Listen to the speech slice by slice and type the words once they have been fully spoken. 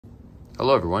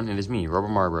Hello everyone, it is me, Robert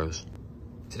Marbros.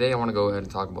 Today I want to go ahead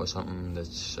and talk about something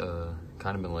that's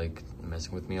kind of been like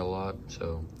messing with me a lot,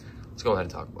 so let's go ahead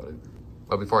and talk about it.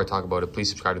 But before I talk about it, please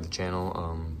subscribe to the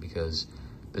channel because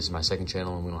this is my second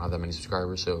channel and we don't have that many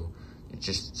subscribers, so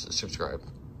just subscribe.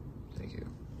 Thank you.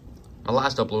 My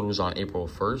last upload was on April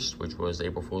 1st, which was the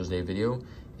April Fool's Day video,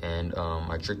 and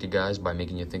I tricked you guys by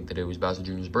making you think that it was Bowser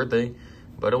Jr.'s birthday,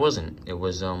 but it wasn't. It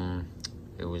was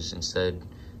instead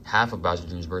half of Bowser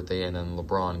Jr.'s birthday and then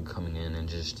LeBron coming in and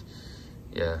just,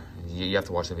 yeah, you have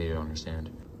to watch the video to understand.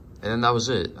 And then that was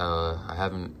it. I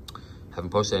haven't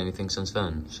posted anything since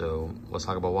then, so let's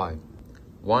talk about why.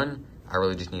 One, I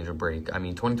really just needed a break. I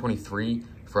mean, 2023,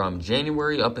 from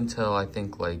January up until I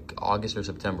think like August or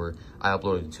September, I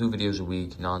uploaded 2 videos a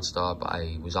week nonstop.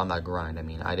 I was on that grind. I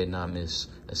mean, I did not miss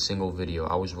a single video.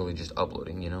 I was really just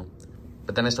uploading, you know?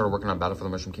 But then I started working on Battle for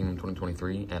the Mushroom Kingdom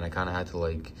 2023, and I kind of had to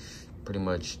like pretty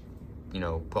much, you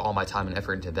know, put all my time and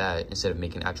effort into that instead of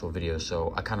making actual videos.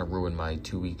 So I kind of ruined my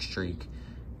 2-week streak.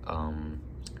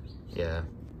 Yeah.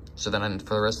 So then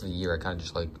for the rest of the year, I kind of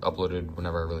just like uploaded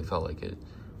whenever I really felt like it,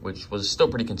 which was still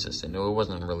pretty consistent. It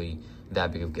wasn't really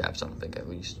that big of gaps, I don't think, at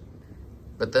least.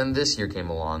 But then this year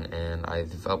came along and I've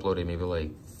uploaded maybe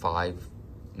like 5,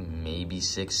 maybe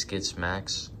 6 skits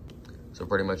max. So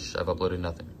pretty much I've uploaded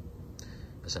nothing,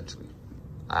 essentially.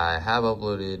 I have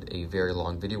uploaded a very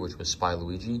long video, which was Spy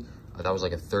Luigi. That was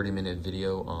like a 30-minute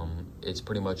video. It's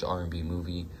pretty much R&B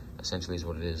movie, essentially is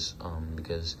what it is,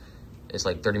 because it's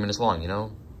like 30 minutes long, you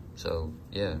know? So,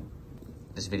 yeah.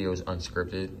 This video is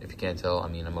unscripted. If you can't tell, I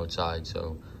mean, I'm outside,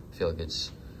 so I feel like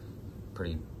it's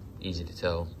pretty easy to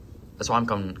tell. That's why I'm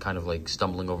kind of like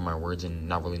stumbling over my words and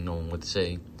not really knowing what to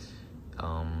say.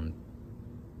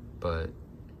 But,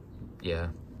 yeah.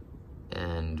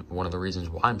 And one of the reasons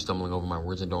why I'm stumbling over my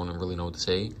words and don't really know what to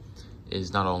say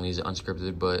is not only is it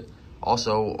unscripted, but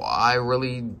also I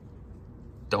really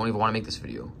don't even want to make this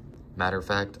video. Matter of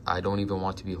fact, I don't even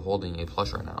want to be holding a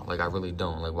plush right now. Like, I really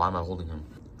don't. Like, why am I holding him?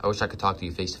 I wish I could talk to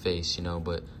you face to face, you know,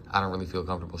 but I don't really feel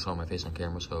comfortable showing my face on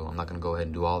camera, so I'm not going to go ahead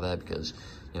and do all that because,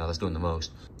 you know, that's doing the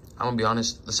most. I'm going to be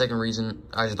honest, the second reason,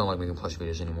 I just don't like making plush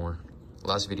videos anymore. The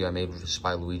last video I made was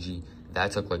Spy Luigi.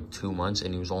 That took like 2 months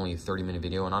and it was only a 30-minute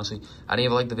video, and honestly, I didn't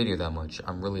even like the video that much.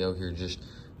 I'm really out here just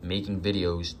making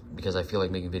videos because I feel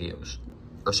like making videos.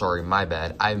 Or sorry, my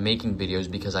bad. I'm making videos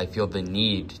because I feel the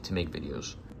need to make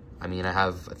videos. I mean, I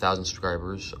have 1,000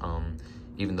 subscribers,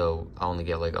 even though I only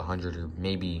get like 100 or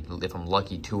maybe, if I'm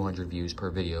lucky, 200 views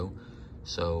per video.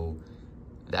 So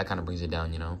that kind of brings it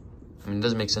down, you know? I mean, it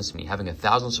doesn't make sense to me having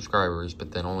 1,000 subscribers,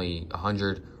 but then only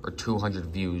 100 or 200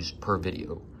 views per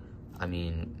video. I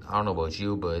mean, I don't know about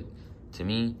you, but to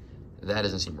me, that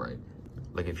doesn't seem right.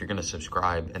 Like, if you're gonna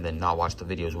subscribe and then not watch the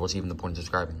videos, what's even the point of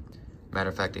subscribing? Matter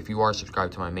of fact, if you are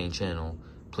subscribed to my main channel,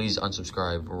 please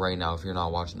unsubscribe right now if you're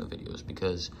not watching the videos,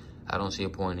 because I don't see a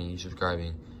point in you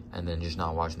subscribing and then just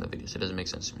not watching the videos. It doesn't make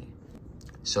sense to me.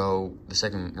 So the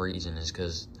second reason is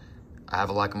because I have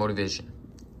a lack of motivation.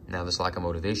 Now, this lack of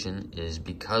motivation is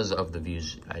because of the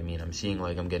views. I mean, I'm seeing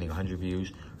like I'm getting 100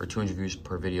 views or 200 views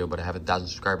per video, but I have 1,000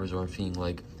 subscribers, or I'm seeing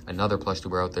like another plush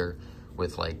tuber out there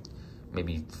with like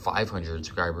maybe 500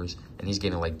 subscribers, and he's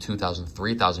getting like 2,000,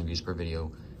 3,000 views per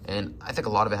video. And I think a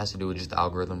lot of it has to do with just the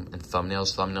algorithm and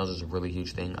thumbnails. Thumbnails is a really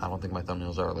huge thing. I don't think my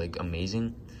thumbnails are like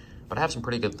amazing, but I have some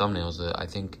pretty good thumbnails that I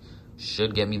think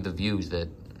should get me the views that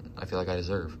I feel like I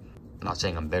deserve. I'm not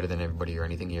saying I'm better than everybody or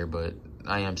anything here, but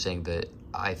I am saying that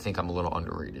I think I'm a little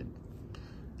underrated.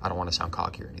 I don't want to sound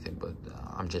cocky or anything, but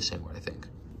I'm just saying what I think.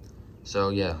 So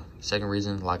yeah, second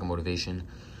reason, lack of motivation,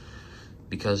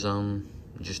 because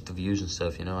just the views and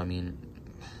stuff, you know. I mean,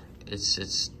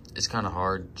 it's kind of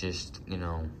hard, just, you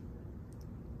know,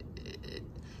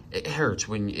 it hurts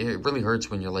when, it really hurts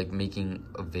when you're like making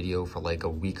a video for like a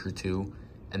week or 2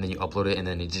 and then you upload it and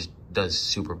then it just does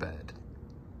super bad.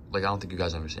 Like, I don't think you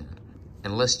guys understand.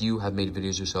 Unless you have made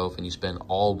videos yourself and you spend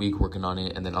all week working on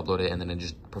it and then upload it and then it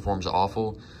just performs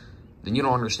awful, then you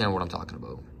don't understand what I'm talking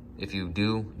about. If you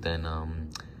do, then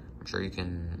I'm sure you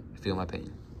can feel my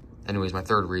pain. Anyways, my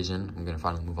third reason, I'm gonna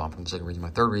finally move on from the second reason. My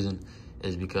third reason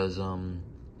is because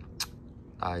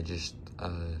I just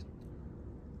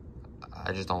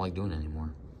don't like doing it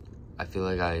anymore. I feel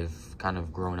like I've kind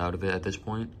of grown out of it at this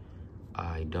point.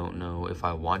 I don't know if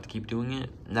I want to keep doing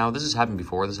it. Now, this has happened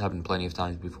before. This has happened plenty of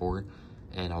times before,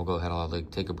 and I'll go ahead, I'll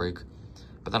like take a break,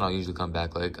 but then I'll usually come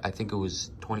back. Like, I think it was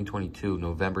 2022,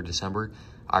 November, December.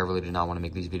 I really did not want to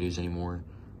make these videos anymore,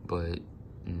 but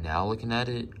now looking at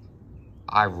it,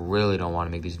 I really don't want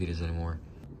to make these videos anymore.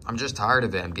 I'm just tired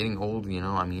of it. I'm getting old, you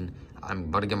know. I mean, I'm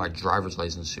about to get my driver's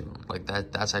license soon. Like,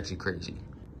 that's actually crazy.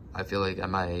 I feel like at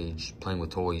my age, playing with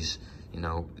toys you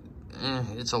know,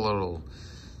 it's a little,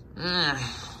 I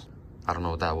don't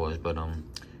know what that was, but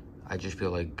I just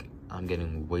feel like I'm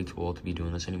getting way too old to be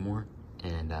doing this anymore,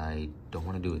 and I don't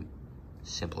want to do it.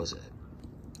 Simple as that.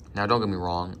 Now, don't get me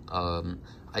wrong,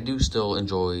 I do still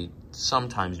enjoy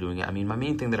sometimes doing it. I mean, my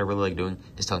main thing that I really like doing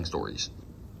is telling stories,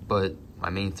 but my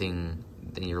main thing,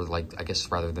 I guess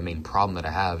rather the main problem that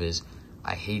I have is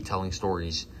I hate telling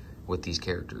stories with these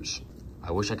characters.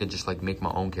 I wish I could just like make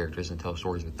my own characters and tell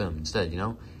stories with them instead, you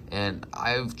know? And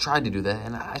I've tried to do that,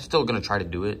 and I'm still gonna try to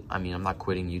do it. I mean, I'm not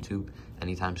quitting YouTube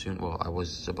anytime soon. Well, I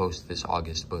was supposed to this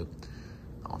August, but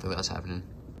I don't think that's happening.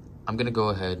 I'm gonna go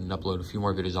ahead and upload a few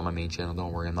more videos on my main channel.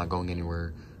 Don't worry, I'm not going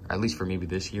anywhere, at least for maybe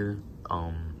this year.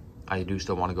 I do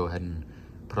still want to go ahead and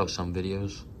put up some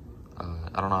videos.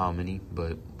 I don't know how many,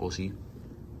 but we'll see.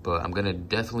 But I'm gonna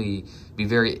definitely be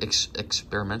very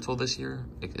experimental this year.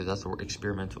 That's the word,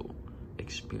 experimental.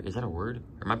 Is that a word?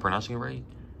 Am I pronouncing it right?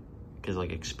 Because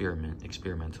like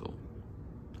experimental.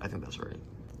 I think that's right.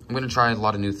 I'm gonna try a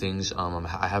lot of new things.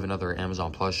 I have another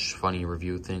Amazon Plush funny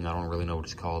review thing. I don't really know what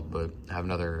it's called, but I have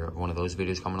another one of those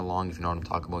videos coming along. If you know what I'm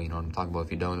talking about, you know what I'm talking about.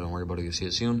 If you don't worry about it, you'll see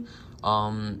it soon.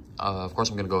 Of course,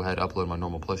 I'm gonna go ahead and upload my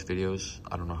normal Plush videos.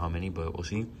 I don't know how many, but we'll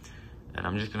see. And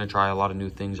I'm just gonna try a lot of new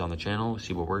things on the channel,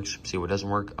 see what works, see what doesn't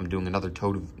work. I'm doing another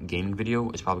Toad gaming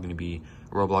video. It's probably gonna be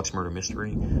Roblox Murder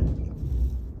Mystery.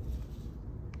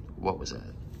 What was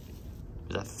that?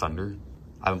 Was that thunder?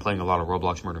 I've been playing a lot of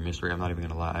Roblox Murder Mystery. I'm not even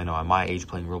gonna lie. I know at my age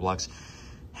playing Roblox,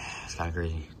 it's kind of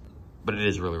crazy, but it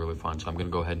is really, really fun. So I'm gonna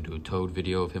go ahead and do a Toad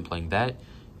video of him playing that.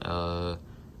 And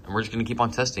we're just gonna keep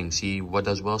on testing, see what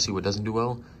does well, see what doesn't do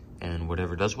well, and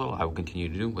whatever does well, I will continue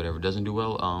to do. Whatever doesn't do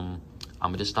well, I'm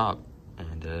gonna just stop.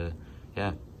 And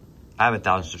yeah, I have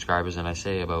 1,000 subscribers, and I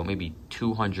say about maybe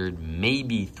 200,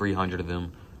 maybe 300 of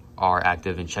them are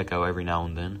active and check out every now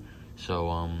and then. So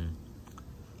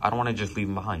I don't want to just leave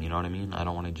them behind, you know what I mean? I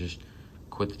don't want to just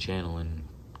quit the channel and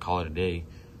call it a day.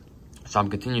 So I'm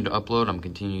continuing to upload, I'm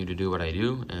continuing to do what I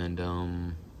do,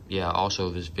 and yeah, also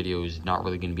this video is not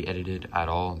really going to be edited at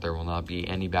all. There will not be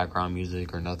any background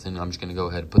music or nothing. I'm just going to go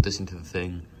ahead and put this into the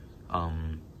thing,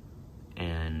 and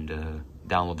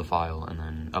download the file and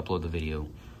then upload the video.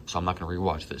 So I'm not going to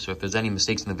rewatch this. So if there's any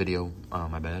mistakes in the video,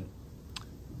 my bad.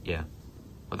 Yeah.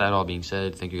 With that all being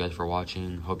said, thank you guys for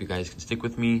watching. Hope you guys can stick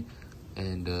with me.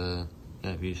 And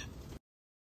yeah, peace.